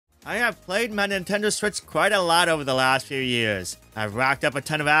I have played my Nintendo Switch quite a lot over the last few years. I've racked up a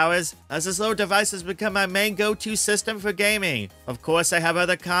ton of hours, as this little device has become my main go-to system for gaming. Of course, I have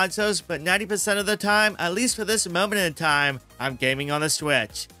other consoles, but 90% of the time, at least for this moment in time, I'm gaming on the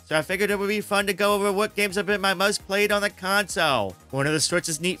Switch. So I figured it would be fun to go over what games have been my most played on the console. One of the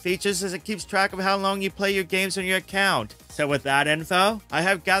Switch's neat features is it keeps track of how long you play your games on your account. So with that info, I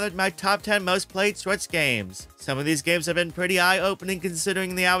have gathered my top 10 most played Switch games. Some of these games have been pretty eye-opening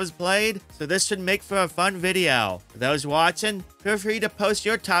considering the hours played, so this should make for a fun video. For those watching, feel free to post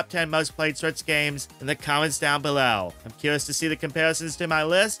your top 10 most played Switch games in the comments down below. I'm curious to see the comparisons to my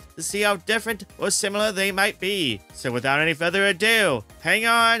list, to see how different or similar they might be. So without any further ado, hang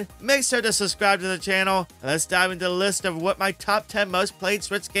on, make sure to subscribe to the channel, and let's dive into the list of what my top 10 most played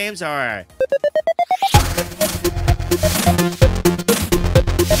Switch games are.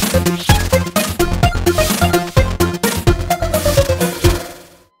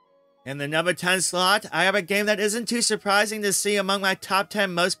 In the number 10 slot, I have a game that isn't too surprising to see among my top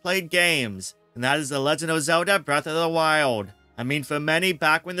 10 most played games, and that is The Legend of Zelda Breath of the Wild. I mean, for many,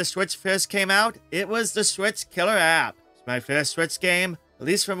 back when the Switch first came out, it was the Switch killer app. It's my first Switch game, at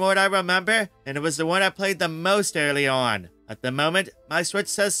least from what I remember, and it was the one I played the most early on. At the moment, my Switch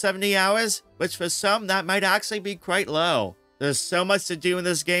says 70 hours, which for some, that might actually be quite low. There's so much to do in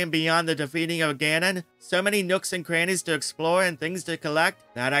this game beyond the defeating of Ganon, so many nooks and crannies to explore and things to collect,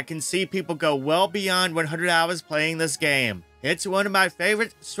 that I can see people go well beyond 100 hours playing this game. It's one of my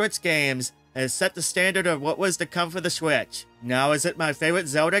favorite Switch games, and has set the standard of what was to come for the Switch. Now, is it my favorite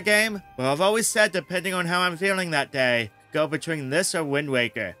Zelda game? Well, I've always said depending on how I'm feeling that day, go between this or Wind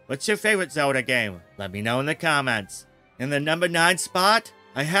Waker. What's your favorite Zelda game? Let me know in the comments. In the number 9 spot,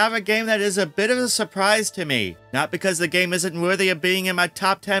 I have a game that is a bit of a surprise to me. Not because the game isn't worthy of being in my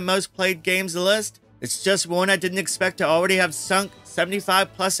top 10 most played games list. It's just one I didn't expect to already have sunk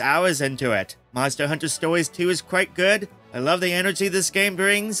 75 plus hours into it. Monster Hunter Stories 2 is quite good. I love the energy this game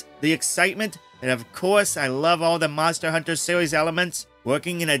brings, the excitement, and of course I love all the Monster Hunter series elements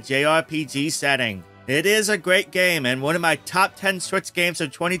working in a JRPG setting. It is a great game and one of my top 10 Switch games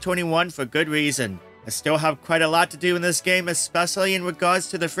of 2021 for good reason. I still have quite a lot to do in this game, especially in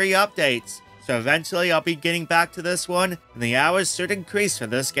regards to the free updates. So eventually I'll be getting back to this one, and the hours should increase for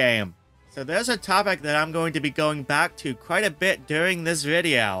this game. So there's a topic that I'm going to be going back to quite a bit during this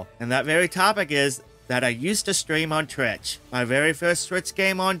video. And that very topic is that I used to stream on Twitch. My very first Switch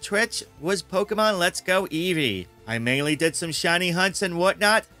game on Twitch was Pokemon Let's Go Eevee. I mainly did some shiny hunts and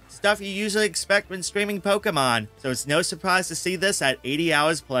whatnot, stuff you usually expect when streaming Pokemon, so it's no surprise to see this at 80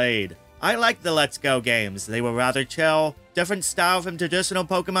 hours played. I liked the Let's Go games. They were rather chill, different style from traditional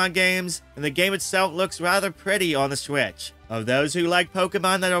Pokemon games, and the game itself looks rather pretty on the Switch. Of those who like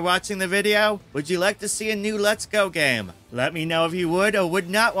Pokemon that are watching the video, would you like to see a new Let's Go game? Let me know if you would or would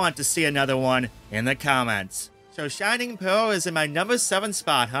not want to see another one in the comments. So Shining Pearl is in my number 7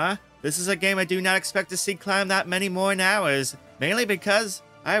 spot, huh? This is a game I do not expect to see climb that many more hours, mainly because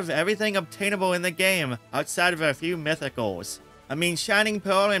I have everything obtainable in the game outside of a few mythicals. I mean, Shining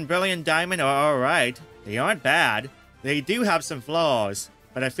Pearl and Brilliant Diamond are alright. They aren't bad. They do have some flaws.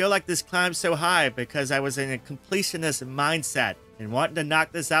 But I feel like this climbs so high because I was in a completionist mindset and wanting to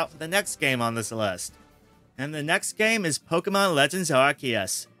knock this out for the next game on this list. And the next game is Pokemon Legends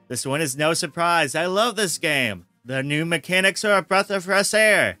Arceus. This one is no surprise. I love this game. The new mechanics are a breath of fresh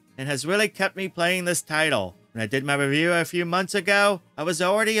air and has really kept me playing this title. When I did my review a few months ago, I was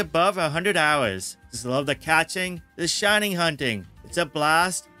already above 100 hours. Just love the catching, the shining hunting. It's a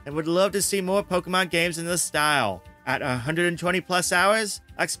blast, and would love to see more Pokemon games in this style. At 120 plus hours,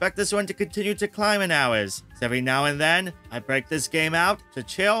 I expect this one to continue to climb in hours. So every now and then, I break this game out to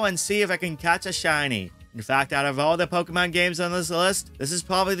chill and see if I can catch a shiny. In fact, out of all the Pokemon games on this list, this is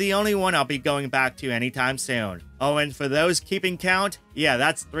probably the only one I'll be going back to anytime soon. Oh, and for those keeping count, yeah,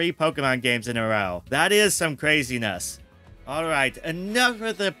 that's 3 Pokemon games in a row. That is some craziness. Alright, enough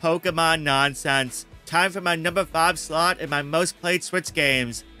with the Pokemon nonsense. Time for my number 5 slot in my most played Switch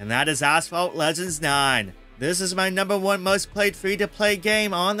games, and that is Asphalt Legends 9. This is my number 1 most played free-to-play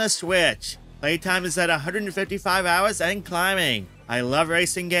game on the Switch. Playtime is at 155 hours and climbing. I love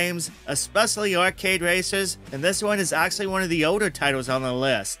racing games, especially arcade racers, and this one is actually one of the older titles on the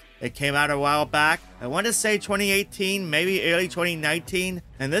list. It came out a while back, I want to say 2018, maybe early 2019,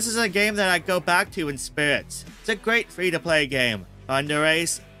 and this is a game that I go back to in spirits. It's a great free-to-play game. Fun to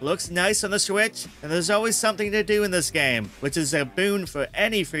race, looks nice on the Switch, and there's always something to do in this game, which is a boon for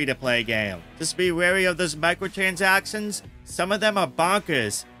any free-to-play game. Just be wary of those microtransactions. Some of them are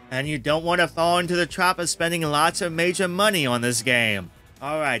bonkers, and you don't want to fall into the trap of spending lots of major money on this game.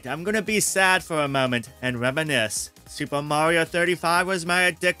 Alright, I'm gonna be sad for a moment and reminisce. Super Mario 35 was my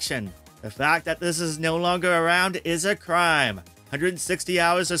addiction. The fact that this is no longer around is a crime. 160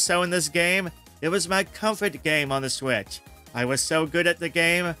 hours or so in this game, it was my comfort game on the Switch. I was so good at the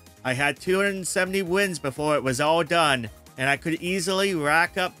game, I had 270 wins before it was all done, and I could easily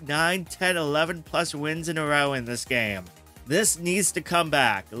rack up 9, 10, 11 plus wins in a row in this game. This needs to come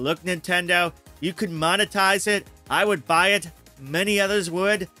back. Look, Nintendo, you could monetize it. I would buy it. Many others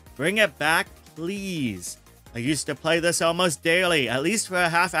would. Bring it back, please. I used to play this almost daily, at least for a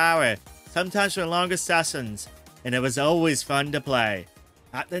half hour, sometimes for longer sessions, and it was always fun to play.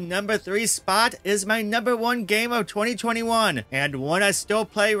 At the number 3 spot is my number 1 game of 2021, and one I still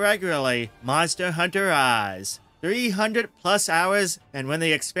play regularly, Monster Hunter Rise. 300 plus hours, and when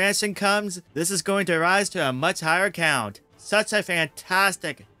the expansion comes, this is going to rise to a much higher count. Such a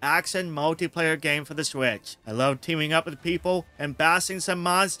fantastic action multiplayer game for the Switch. I love teaming up with people and bashing some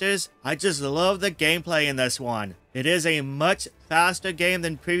monsters. I just love the gameplay in this one. It is a much faster game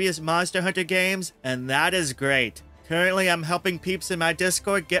than previous Monster Hunter games, and that is great. Currently, I'm helping peeps in my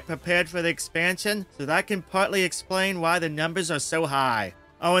Discord get prepared for the expansion, so that can partly explain why the numbers are so high.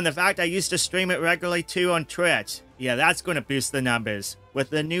 Oh, and the fact I used to stream it regularly too on Twitch. Yeah, that's going to boost the numbers. With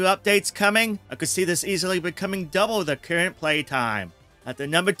the new updates coming, I could see this easily becoming double the current playtime. At the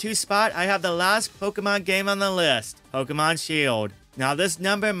number 2 spot, I have the last Pokemon game on the list, Pokemon Shield. Now, this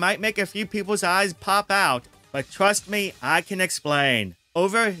number might make a few people's eyes pop out, but trust me, I can explain.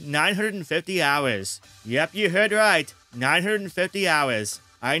 Over 950 hours. Yep, you heard right. 950 hours.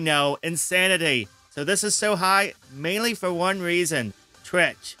 I know, insanity. So this is so high, mainly for one reason.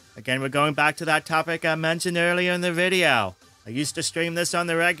 Twitch. Again, we're going back to that topic I mentioned earlier in the video. I used to stream this on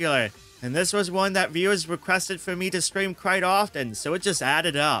the regular, and this was one that viewers requested for me to stream quite often, so it just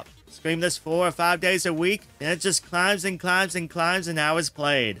added up. Stream this 4 or 5 days a week, and it just climbs and climbs and climbs in hours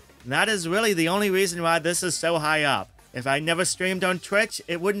played. And that is really the only reason why this is so high up. If I never streamed on Twitch,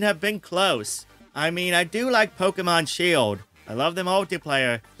 it wouldn't have been close. I mean, I do like Pokemon Shield. I love the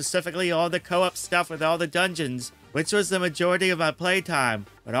multiplayer, specifically all the co-op stuff with all the dungeons, which was the majority of my playtime.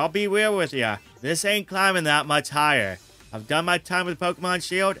 But I'll be real with ya, this ain't climbing that much higher. I've done my time with Pokemon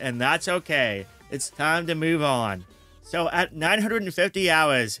Shield, and that's okay. It's time to move on. So at 950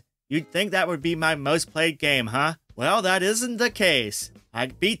 hours, you'd think that would be my most played game, huh? Well, that isn't the case. I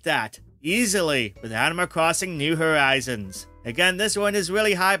beat that easily with Animal Crossing New Horizons. Again, this one is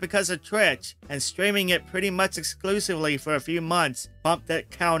really high because of Twitch, and streaming it pretty much exclusively for a few months bumped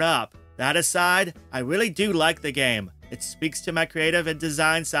that count up. That aside, I really do like the game. It speaks to my creative and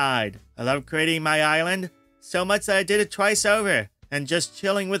design side. I love creating my island, so much that I did it twice over, and just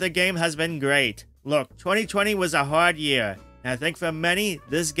chilling with the game has been great. Look, 2020 was a hard year, and I think for many,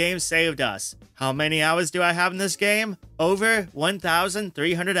 this game saved us. How many hours do I have in this game? Over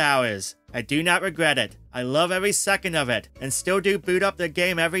 1,300 hours. I do not regret it. I love every second of it, and still do boot up the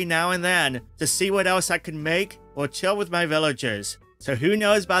game every now and then to see what else I can make or chill with my villagers. So who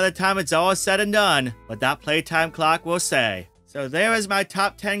knows by the time it's all said and done what that playtime clock will say. So there is my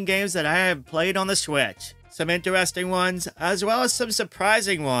top 10 games that I have played on the Switch. Some interesting ones, as well as some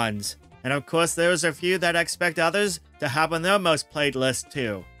surprising ones. And of course, there's a few that I expect others to have on their most played list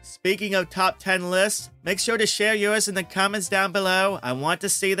too. Speaking of top 10 lists, make sure to share yours in the comments down below. I want to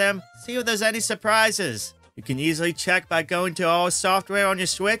see them, see if there's any surprises. You can easily check by going to all software on your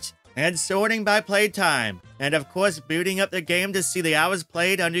Switch and sorting by playtime. And of course, booting up the game to see the hours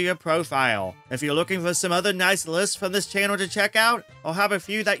played under your profile. If you're looking for some other nice lists from this channel to check out, I'll have a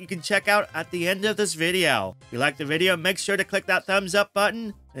few that you can check out at the end of this video. If you like the video, make sure to click that thumbs up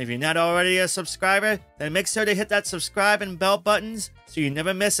button. And if you're not already a subscriber, then make sure to hit that subscribe and bell buttons so you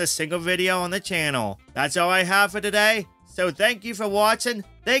never miss a single video on the channel. That's all I have for today. So thank you for watching,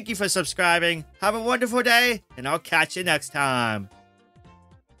 thank you for subscribing, have a wonderful day, and I'll catch you next time.